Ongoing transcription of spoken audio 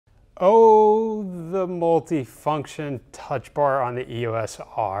Oh, the multifunction touch bar on the EOS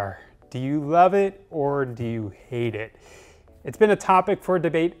R. Do you love it or do you hate it? It's been a topic for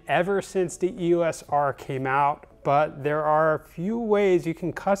debate ever since the EOS R came out, but there are a few ways you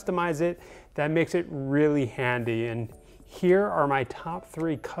can customize it that makes it really handy. And here are my top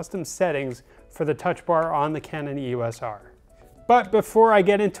 3 custom settings for the touch bar on the Canon EOS R. But before I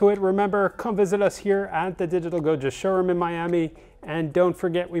get into it, remember, come visit us here at the Digital Goja showroom in Miami. And don't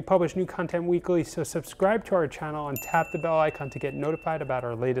forget, we publish new content weekly, so subscribe to our channel and tap the bell icon to get notified about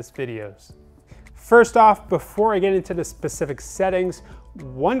our latest videos. First off, before I get into the specific settings,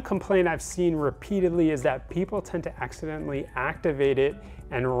 one complaint I've seen repeatedly is that people tend to accidentally activate it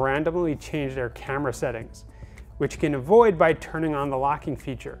and randomly change their camera settings, which you can avoid by turning on the locking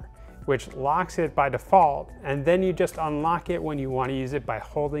feature, which locks it by default, and then you just unlock it when you want to use it by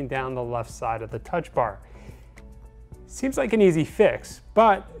holding down the left side of the touch bar. Seems like an easy fix,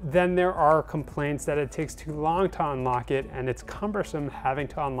 but then there are complaints that it takes too long to unlock it and it's cumbersome having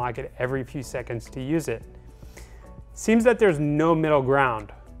to unlock it every few seconds to use it. Seems that there's no middle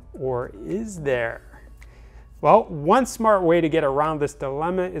ground, or is there? Well, one smart way to get around this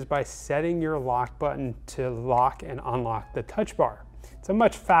dilemma is by setting your lock button to lock and unlock the touch bar. It's a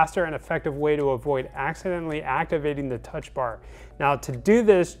much faster and effective way to avoid accidentally activating the touch bar. Now, to do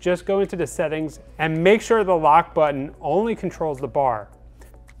this, just go into the settings and make sure the lock button only controls the bar.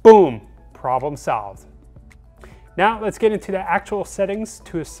 Boom, problem solved. Now let's get into the actual settings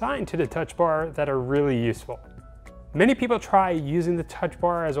to assign to the touch bar that are really useful. Many people try using the touch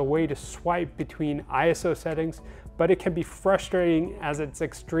bar as a way to swipe between ISO settings, but it can be frustrating as it's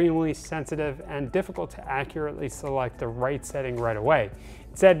extremely sensitive and difficult to accurately select the right setting right away.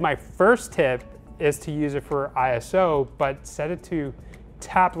 Instead, my first tip is to use it for ISO, but set it to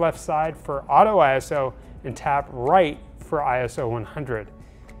tap left side for auto ISO and tap right for ISO 100.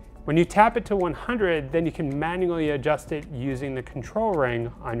 When you tap it to 100, then you can manually adjust it using the control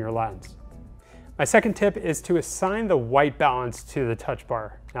ring on your lens. My second tip is to assign the white balance to the touch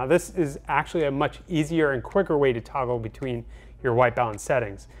bar. Now, this is actually a much easier and quicker way to toggle between your white balance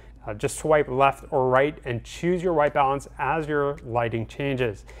settings. Just swipe left or right and choose your white balance as your lighting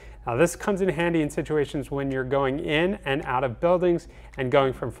changes. Now, this comes in handy in situations when you're going in and out of buildings and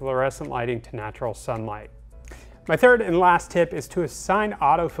going from fluorescent lighting to natural sunlight. My third and last tip is to assign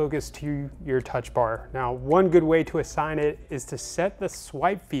autofocus to your touch bar. Now, one good way to assign it is to set the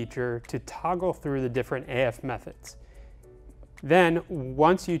swipe feature to toggle through the different AF methods. Then,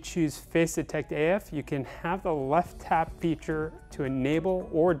 once you choose Face Detect AF, you can have the left tap feature to enable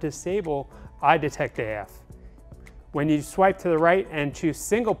or disable Eye Detect AF. When you swipe to the right and choose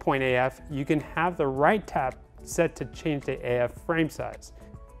Single Point AF, you can have the right tap set to change the AF frame size.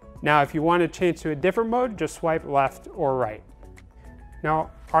 Now, if you want to change to a different mode, just swipe left or right. Now,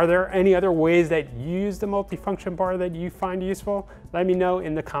 are there any other ways that you use the multifunction bar that you find useful? Let me know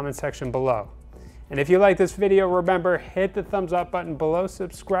in the comment section below. And if you like this video, remember, hit the thumbs up button below,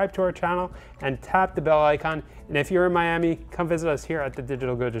 subscribe to our channel, and tap the bell icon. And if you're in Miami, come visit us here at the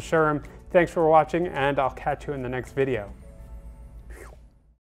Digital Goja showroom. Thanks for watching, and I'll catch you in the next video.